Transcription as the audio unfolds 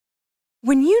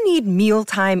When you need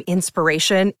mealtime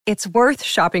inspiration, it's worth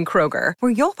shopping Kroger,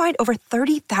 where you'll find over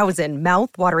 30,000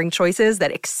 mouth-watering choices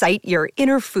that excite your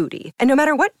inner foodie. And no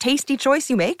matter what tasty choice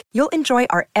you make, you'll enjoy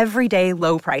our everyday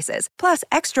low prices, plus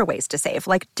extra ways to save,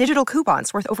 like digital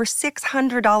coupons worth over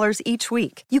 $600 each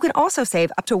week. You can also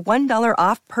save up to $1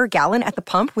 off per gallon at the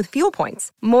pump with fuel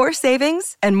points. More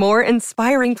savings and more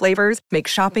inspiring flavors make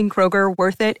shopping Kroger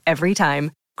worth it every time.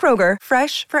 Kroger,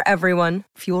 fresh for everyone.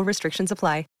 Fuel restrictions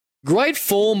apply. Great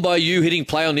form by you hitting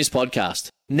play on this podcast.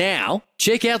 Now,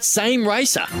 check out Same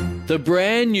Racer, the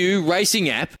brand new racing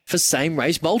app for same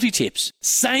race multi-tips.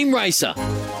 Same Racer.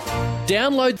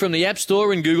 Download from the App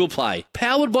Store and Google Play.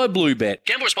 Powered by Bluebet.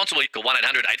 Gamble responsibly. Call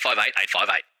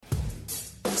 1-800-858-858.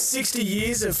 60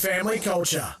 years of family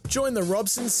culture. Join the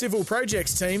Robson Civil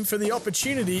Projects team for the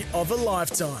opportunity of a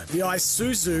lifetime. The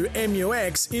Isuzu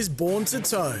MUX is born to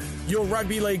tow. Your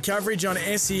rugby league coverage on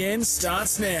SEN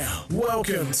starts now.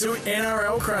 Welcome to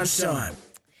NRL Crunch Time.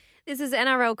 This is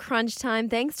NRL Crunch Time.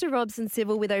 Thanks to Robson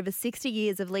Civil. With over 60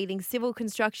 years of leading civil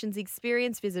constructions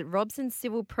experience, visit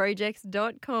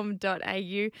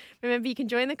robsoncivilprojects.com.au. Remember, you can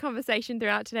join the conversation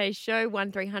throughout today's show.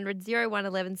 1300 01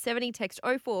 1170. Text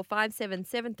 0457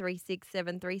 736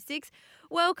 736.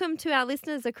 Welcome to our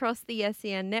listeners across the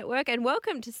SEN network, and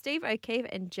welcome to Steve O'Keefe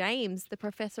and James, the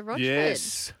Professor Rochford.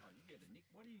 Yes.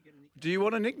 Do you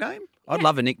want a nickname? I'd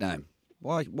love a nickname.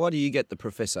 Why do you get the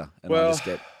Professor and I just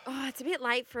get... Oh, it's a bit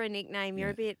late for a nickname. You're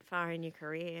a bit far in your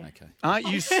career. Okay. Aren't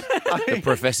you... The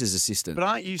Professor's assistant. But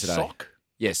aren't you today. Sock?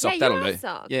 Yeah, Sock, Yeah, that'll you are do.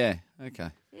 Sock. Yeah, okay.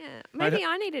 Yeah, maybe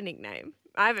I need a nickname.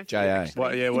 I have a few, J.A.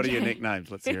 actually. What are your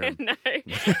nicknames? Let's hear them. No.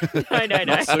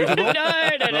 Not suitable? No.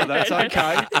 Well, that's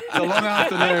okay. It's a long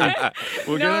afternoon.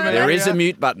 We'll get them There is a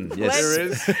mute button. Yes. There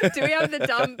is. Do we have the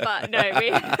dumb button? No,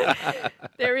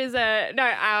 there is a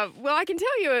no. Well, I can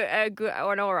tell you a good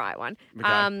or an all right one.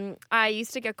 Okay. I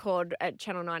used to get called at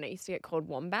Channel 9. I used to get called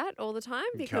Wombat all the time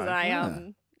because Okay.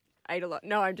 I ate a lot.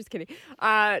 No, I'm just kidding.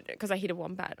 Because I hit a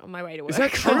wombat on my way to work. Is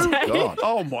that true? God.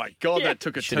 Oh, my God. That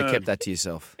took a Should turn. have kept that to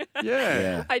yourself.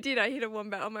 Yeah. I did. I hit a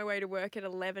wombat on my way to work at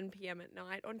 11 p.m. at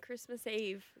night on Christmas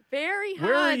Eve. Very hard.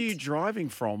 Where are you driving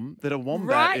from that a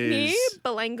wombat Right is? near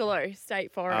Belangolo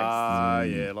State Forest.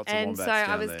 Yeah, lots of And wombats so I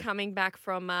down was there. coming back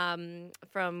from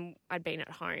I'd been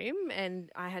at home and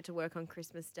I had to work on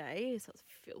Christmas Day, so it was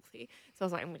filthy. So I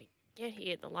was like, I'm going to get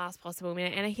here at the last possible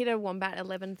minute, and I hit a wombat at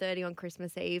 11:30 on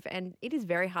Christmas Eve, and it is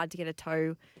very hard to get a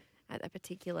tow at that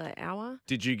particular hour.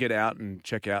 Did you get out and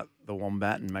check out the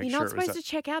wombat and make You're sure not it was... supposed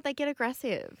to check out; they get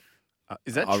aggressive.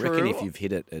 Is that I true? reckon if you've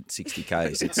hit it at 60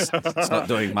 Ks, it's not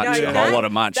doing much, No, a whole lot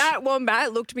of much. That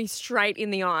wombat looked me straight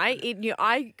in the eye. It knew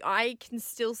I can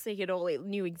still see it all. It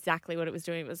knew exactly what it was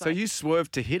doing. It was So like, you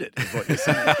swerved to hit it, is what you're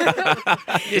saying.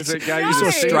 You you saw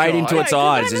straight into its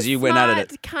eyes as you went at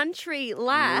it. Country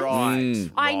lad. Right.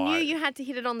 I knew right. you had to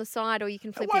hit it on the side, or you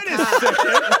can flip Wait your a car.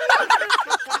 second.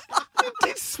 You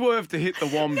did swerve to hit the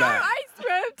wombat. I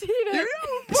swerved to hit it.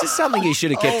 This is something you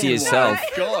should have kept to yourself. my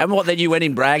God. And what, then you went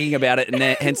in bragging about it, and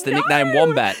hence the nickname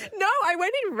Wombat. No, I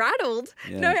went in rattled.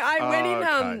 Yeah. No, I went in.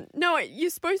 okay. No, you're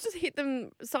supposed to hit them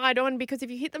side on because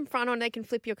if you hit them front on, they can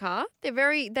flip your car. They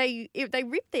rip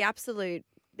the absolute.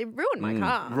 They ruined my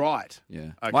car. Right.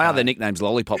 Yeah. Okay. My other nickname's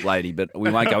Lollipop Lady, but we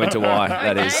won't go into why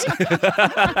that is.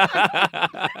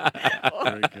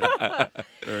 Very good.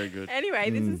 Very good. Anyway,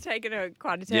 this has taken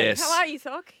quite a turn. Yes. How are you,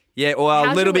 Sock? Yeah, well,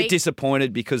 How's a little your bit week?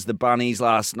 disappointed because the Bunnies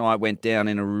last night went down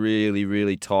in a really,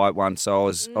 really tight one. So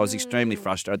I was extremely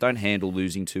frustrated. I don't handle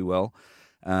losing too well,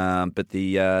 but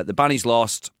the Bunnies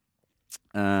lost,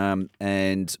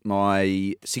 and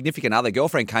my significant other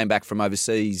girlfriend came back from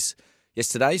overseas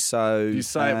yesterday. So You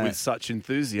say it with such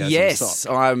enthusiasm. yes,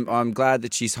 Sock. I'm glad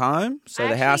that she's home. So I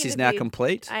the actually house is now interviewed-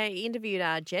 complete. I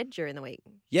interviewed Jed during the week.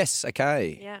 Yes,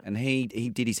 okay. Yeah. And he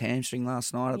did his hamstring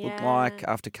last night, it looked Yeah. like,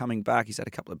 after coming back. He's had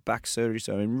a couple of back surgeries,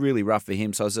 so really rough for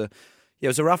him. So it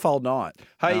was a rough old night.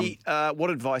 Hey, what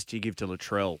advice do you give to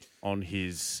Latrell on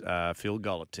his field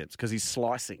goal attempts? Because he's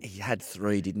slicing. He had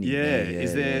 3, didn't he? Yeah.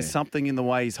 Is there something in the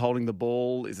way he's holding the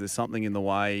ball? Is there something in the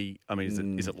way? I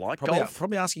mean, is it like golf?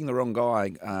 Probably asking the wrong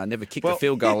guy. Never kicked a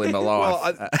field goal in my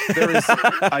life. Well, there is.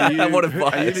 Are you, What are you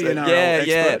advice? the NRL Yeah, expert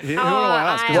yeah. here? Who do I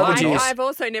ask? 'Cause What would you- I've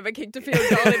also never kicked a field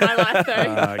goal in my life,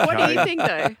 though. What do Okay. you think,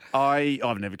 though?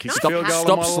 I've never kicked a field goal in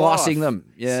Stop my slicing life. them.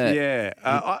 Yeah. Yeah.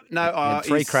 He had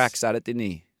 3 he's- cracks at it, didn't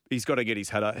he? He's got to get his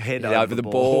head Yeah, over the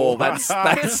ball. That's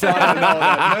I don't know what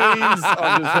that means.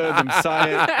 I just heard them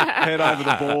say it. Head over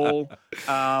the ball.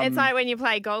 It's like when you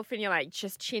play golf and you're like,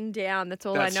 just chin down. That's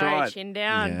all That's I know, right. chin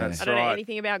down. Yeah. That's I don't know right.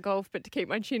 anything about golf but to keep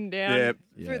my chin down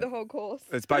Yeah. through the whole course.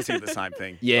 It's basically the same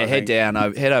thing. Yeah, I head think. down,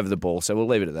 head over the ball. So we'll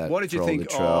leave it at that. What did you for all think the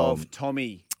trial. of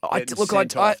Tommy getting look,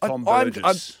 sent off Tom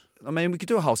Burgess. I mean, we could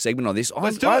do a whole segment on this.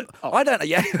 Let's do it. I don't.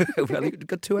 Yeah, we only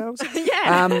got 2 hours.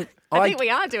 Yeah. I think we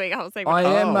are doing a whole segment.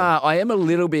 I am a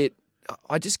little bit.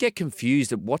 I just get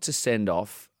confused at what's a send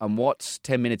off and what's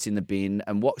 10 minutes in the bin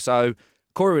and what. So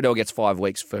Corey Riddell gets 5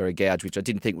 weeks for a gouge, which I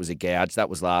didn't think was a gouge. That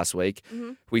was last week.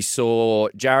 Mm-hmm. We saw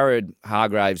Jared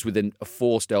Hargraves with a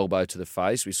forced elbow to the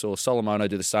face. We saw Solomono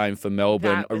do the same for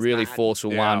Melbourne, That a was really bad.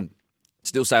 forceful one.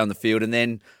 Still stay on the field. And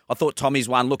then I thought Tommy's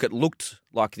one, look, it looked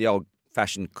like the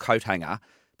old-fashioned coat hanger,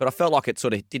 but I felt like it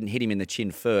sort of didn't hit him in the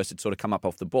chin first. It sort of come up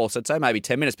off the ball. So I'd say maybe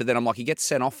 10 minutes, but then I'm like, he gets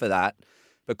sent off for that.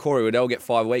 But Corey Riddell get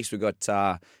 5 weeks. We've got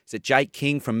is it Jake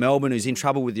King from Melbourne who's in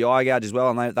trouble with the eye gouge as well,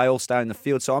 and they all stay in the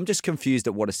field. So I'm just confused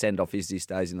at what a send-off is these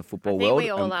days in the football I think world. we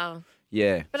all are.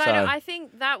 Yeah. But so, I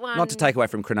think that one... not to take away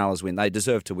from Cronulla's win. They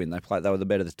deserve to win. They were the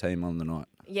better team on the night.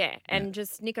 Yeah, and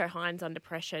just Nico Hines under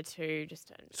pressure to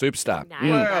just... Superstar.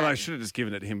 Well, they should have just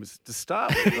given it to him to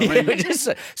start with. I mean, Just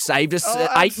saved us Oh,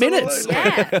 8 minutes.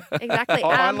 Yeah, exactly.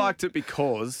 I liked it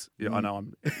because I know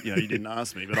you didn't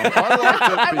ask me, but I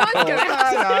liked it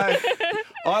because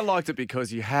I liked it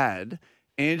because you had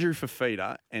Andrew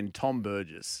Fafita and Tom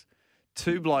Burgess,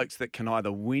 two blokes that can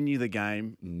either win you the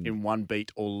game in one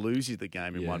beat or lose you the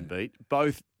game in one beat.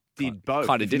 Both did both.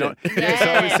 Kind of did it. Yeah. So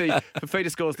obviously Fafita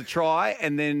scores the try,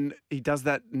 and then he does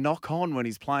that knock on when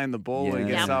he's playing the ball and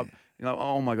he gets Yeah. up. You know,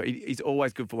 oh my God, he's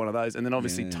always good for one of those. And then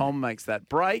obviously Tom makes that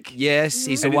break. Yes,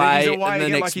 he's And away. he's away and the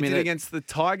again, next like he minute. did against the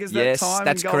Tigers Yes, that time.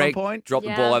 that's in Golden correct. Point. Dropped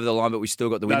the Yeah. ball over the line, but we still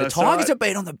got the win. No, The that's Tigers right. have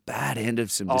been on the bad end of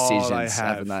some Oh, they decisions, have.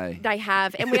 haven't they? They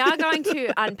have, and we are going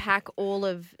to unpack all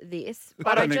of this. I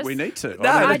But don't think we need to. No,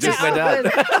 I we think just we went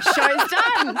done. Show's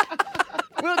done.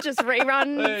 We'll just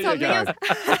rerun There you something go.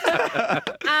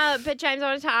 else. But James, I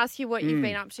wanted to ask you what you've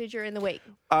been up to during the week.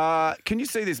 Can you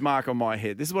see this mark on my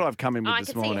head? This is what I've come in with I this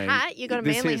can see a morning. hat. You got a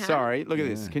This Manly here, hat. Sorry, look at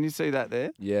this. Can you see that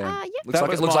there? Yeah. Yeah. Looks That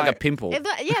like was it looks like my- a pimple.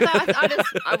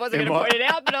 I wasn't going to point it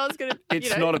out, but I was going to.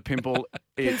 It's not a pimple.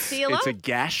 Concealer? It's a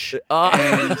gash. Oh.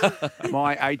 And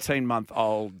my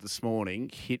 18-month-old this morning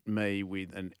hit me with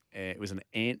it was an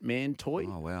Ant-Man toy.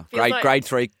 Oh, wow. Feels like- Grade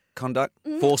 3 conduct.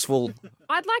 Forceful.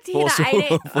 I'd like to hear Forceful- the 18th.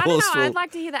 I don't know. forceful. I'd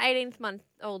like to hear the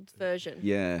 18th-month-old version.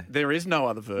 Yeah. There is no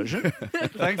other version.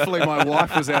 Thankfully, my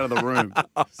wife was out of the room.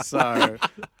 So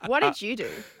What did you do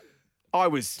I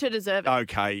was to deserve it?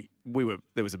 okay.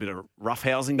 There was a bit of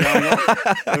roughhousing going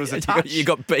on. There was a touch. You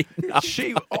got beaten up.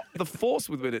 The force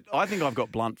with it. I think I've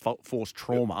got blunt force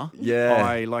trauma.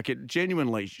 Yeah. It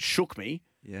genuinely shook me.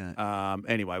 Yeah.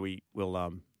 Anyway, we'll.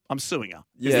 I'm suing her.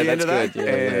 Yeah, Is the end that's of that? good.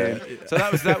 Yeah, And so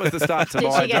that was the start to Did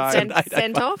my she get day.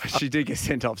 sent off? She did get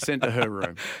sent off, sent to her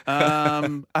room.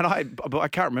 And but I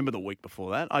can't remember the week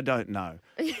before that. I don't know.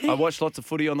 I watched lots of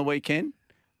footy on the weekend.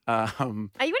 Are you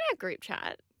in our group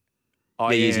chat?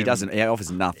 He is. He doesn't. He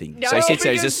offers nothing. No, so he sits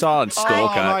there. He's a because- silent stalker.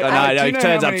 mate, no, do he you know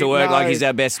turns how up to many- work like no. he's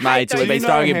our best mate. So Do we've been you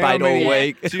throwing him how bait all many-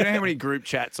 week. Do you know how many group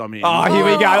chats I'm in? Oh, here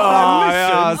we go.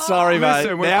 Oh, sorry, mate.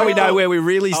 Listen, when Now we know people- where we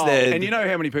really stand. And you know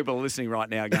how many people are listening right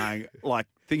now going, like,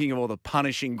 thinking of all the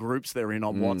punishing groups they're in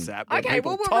on WhatsApp. where Okay,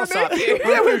 people well, we'll toss up. remove you.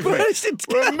 Remove me. punished it.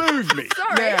 Remove me.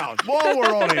 Sorry. Now, while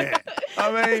we're on air.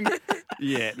 I mean,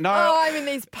 yeah. No. Oh, I'm in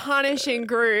these punishing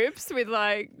groups with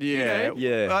like, Yeah. you know,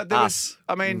 Yeah, there us.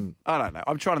 I mean, I don't know.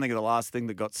 I'm trying to think of the last thing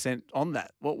that got sent on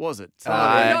that. What was it?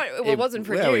 it wasn't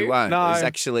for well, you. we won't. No. It was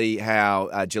actually how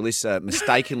Jalissa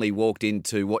mistakenly walked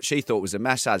into what she thought was a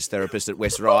massage therapist at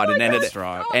West Ryde and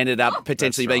ended up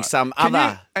potentially being some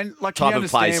other type of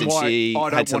place, and she I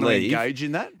don't had to want leave. to engage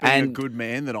in that. Being a And- good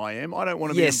man that I am, I don't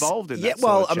want to be involved in that. Yeah, sort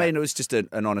well, of I chat. mean, it was just an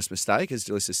honest mistake, as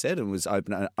Jalissa said, and was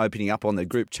opening up on the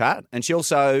group chat. And she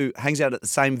also hangs out at the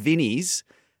same Vinnies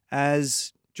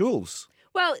as Jules.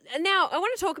 Well, now I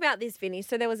want to talk about this, Vinny.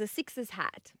 So there was a Sixers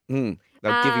hat.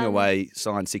 They're giving away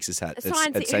signed Sixers hat at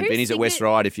signed St. whose Vinny's at West signa-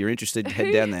 Ryde. If you're interested,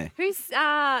 head down there. Who's,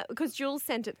 because Jules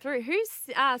sent it through. Whose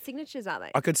signatures are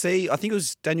they? I could see, I think it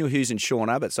was Daniel Hughes and Sean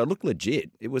Abbott, so it looked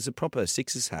legit. It was a proper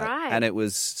Sixers hat. Right. And it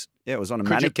was, it was on a Could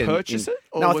you mannequin. purchase it,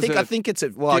 or No, was I it think it's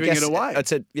at, well, I giving guess it away?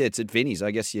 it's at Vinny's.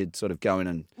 I guess you'd sort of go in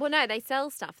and, Well, no, they sell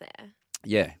stuff there.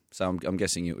 yeah. So I'm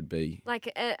guessing it would be.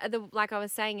 Like like I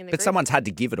was saying in the But group. someone's had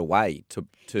to give it away to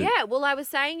Yeah, well, I was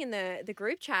saying in the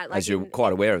group chat. Like as you're in-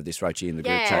 quite aware of this, Rochi, in the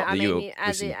group yeah, chat. I that you mean, were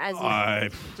as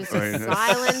listening. just a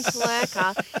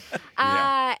silent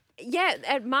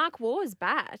lurker. Mark Waugh's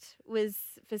bat was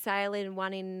for sale in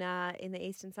one in the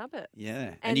eastern suburb.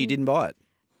 Yeah. And you and- didn't buy it.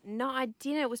 No, I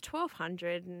didn't. It was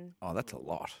 1,200, and Oh, that's a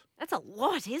lot. that's a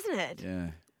lot, isn't it?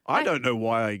 Yeah. I don't know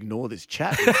why I ignore this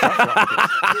chat and stuff like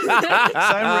this.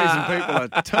 Same reason people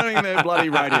are turning their bloody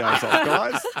radios off,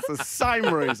 guys. It's the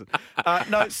same reason.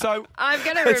 No, so I'm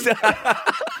gonna.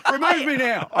 Remove me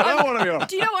now. I don't want to be on it.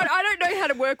 Do you know what? I don't know how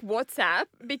to work WhatsApp,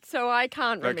 so I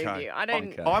can't remove you. I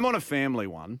don't. Okay. I'm on a family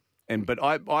one, but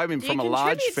I'm from a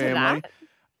large contribute to family.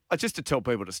 that? Just to tell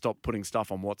people to stop putting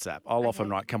stuff on WhatsApp. I'll often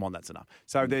write, come on, that's enough.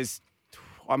 So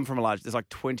I'm from a large, there's like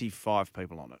 25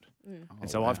 people on it. And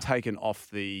so I've taken off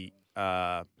the,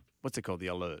 what's it called, the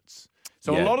alerts.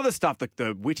 So a lot of the stuff,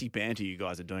 the witty banter you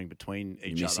guys are doing between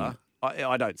each other,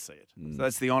 I don't see it. So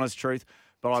that's the honest truth.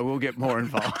 But I will get more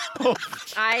involved. Nothing.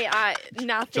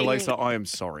 Jaleesa, I am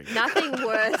sorry. Nothing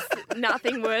worse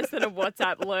than a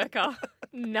WhatsApp lurker.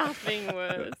 Nothing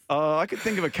worse. I could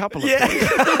think of a couple of No.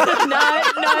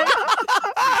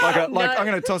 Like I'm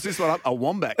going to toss this one up, a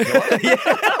wombat killer.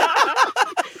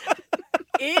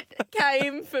 It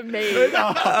came for me.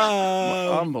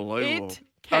 Unbelievable. It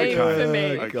came for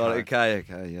me. Okay,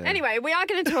 yeah. Anyway, we are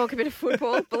going to talk a bit of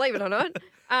football, believe it or not.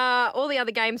 All the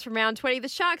other games from round 20. The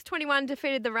Sharks 21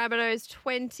 defeated the Rabbitohs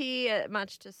 20,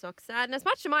 much to Sock's sadness.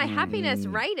 Much to my happiness,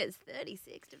 Raiders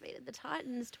 36 defeated the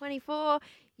Titans 24.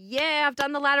 Yeah, I've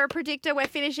done the ladder predictor. We're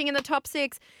finishing in the top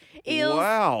 6. Eels.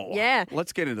 Wow. Yeah.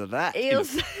 Let's get into that.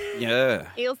 Eels. Yeah.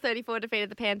 Eels 34 defeated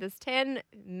the Panthers 10.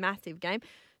 Massive game.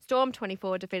 Storm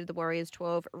 24 defeated the Warriors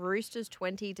 12. Roosters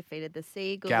 20 defeated the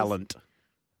Seagulls Gallant.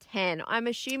 10. I'm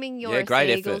assuming you're a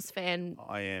great Seagulls fan.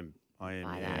 I am. By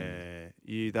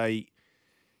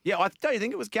Don't you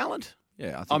think it was gallant?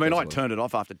 Yeah, I turned it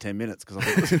off after 10 minutes because I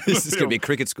thought this is going to be a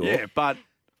cricket score. Yeah, but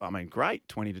great,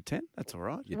 20-10. That's all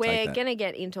right. We're going to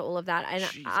get into all of that. And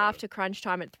after crunch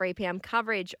time at 3 p.m,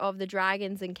 coverage of the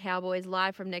Dragons and Cowboys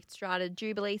live from Next Strata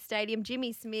Jubilee Stadium.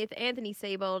 Jimmy Smith, Anthony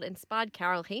Seibold and Spud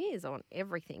Carroll. He is on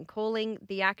everything, calling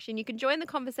the action. You can join the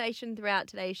conversation throughout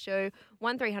today's show.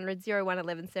 1300 01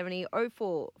 1170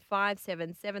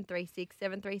 0457 736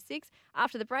 736.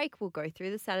 After the break, we'll go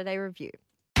through the Saturday review.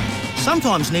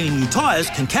 Sometimes needing new tyres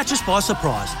can catch us by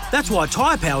surprise. That's why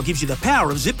Tyre Power gives you the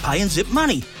power of Zip Pay and Zip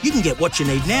Money. You can get what you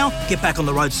need now, get back on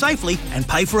the road safely and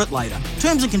pay for it later.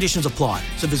 Terms and conditions apply.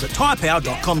 So visit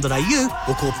tyrepower.com.au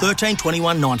or call 13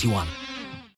 21 91.